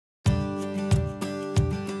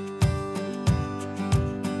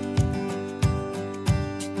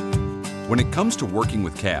When it comes to working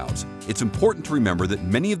with calves, it's important to remember that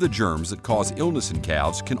many of the germs that cause illness in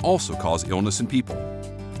calves can also cause illness in people.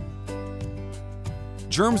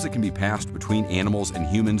 Germs that can be passed between animals and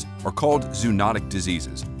humans are called zoonotic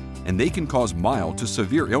diseases, and they can cause mild to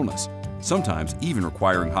severe illness, sometimes even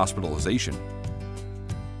requiring hospitalization.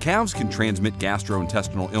 Calves can transmit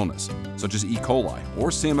gastrointestinal illness, such as E. coli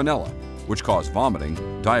or Salmonella, which cause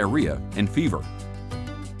vomiting, diarrhea, and fever.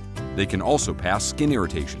 They can also pass skin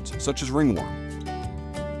irritations, such as ringworm.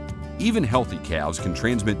 Even healthy calves can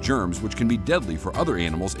transmit germs which can be deadly for other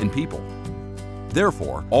animals and people.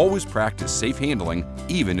 Therefore, always practice safe handling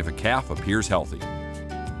even if a calf appears healthy.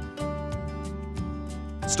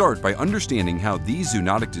 Start by understanding how these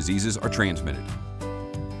zoonotic diseases are transmitted.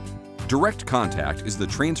 Direct contact is the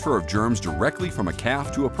transfer of germs directly from a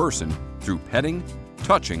calf to a person through petting,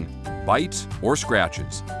 touching, bites, or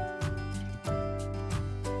scratches.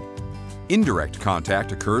 Indirect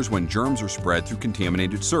contact occurs when germs are spread through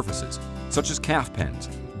contaminated surfaces, such as calf pens,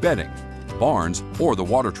 bedding, barns, or the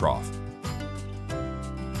water trough.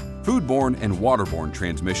 Foodborne and waterborne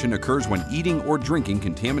transmission occurs when eating or drinking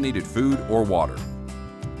contaminated food or water.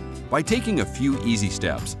 By taking a few easy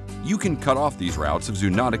steps, you can cut off these routes of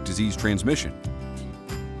zoonotic disease transmission.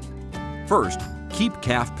 First, keep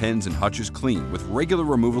calf pens and hutches clean with regular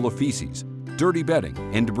removal of feces, dirty bedding,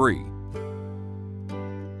 and debris.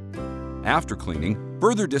 After cleaning,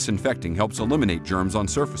 further disinfecting helps eliminate germs on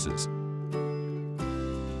surfaces.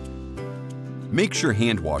 Make sure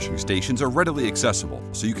hand washing stations are readily accessible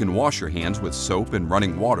so you can wash your hands with soap and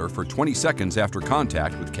running water for 20 seconds after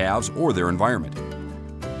contact with calves or their environment.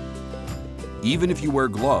 Even if you wear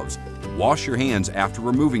gloves, wash your hands after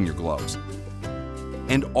removing your gloves.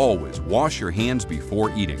 And always wash your hands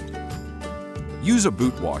before eating. Use a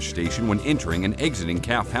boot wash station when entering and exiting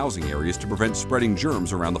calf housing areas to prevent spreading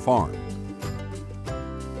germs around the farm.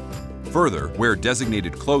 Further, wear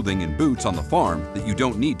designated clothing and boots on the farm that you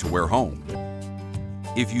don't need to wear home.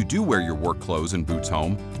 If you do wear your work clothes and boots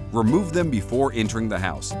home, remove them before entering the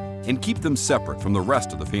house and keep them separate from the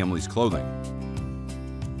rest of the family's clothing.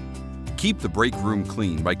 Keep the break room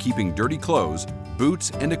clean by keeping dirty clothes,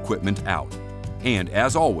 boots, and equipment out. And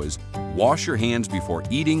as always, wash your hands before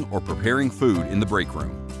eating or preparing food in the break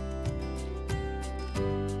room.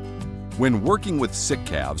 When working with sick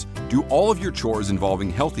calves, do all of your chores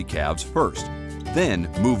involving healthy calves first,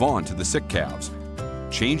 then move on to the sick calves.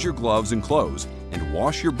 Change your gloves and clothes, and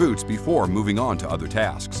wash your boots before moving on to other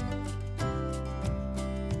tasks.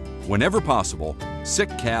 Whenever possible, sick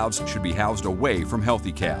calves should be housed away from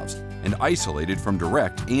healthy calves and isolated from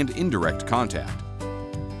direct and indirect contact.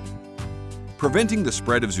 Preventing the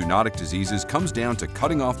spread of zoonotic diseases comes down to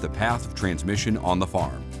cutting off the path of transmission on the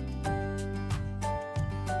farm.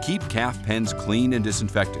 Keep calf pens clean and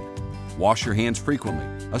disinfected. Wash your hands frequently,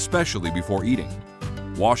 especially before eating.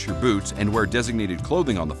 Wash your boots and wear designated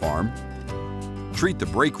clothing on the farm. Treat the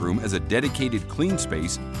break room as a dedicated clean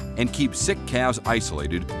space and keep sick calves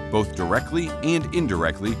isolated both directly and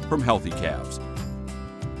indirectly from healthy calves.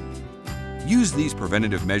 Use these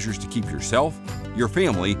preventative measures to keep yourself, your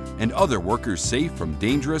family, and other workers safe from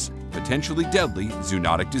dangerous, potentially deadly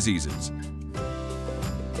zoonotic diseases.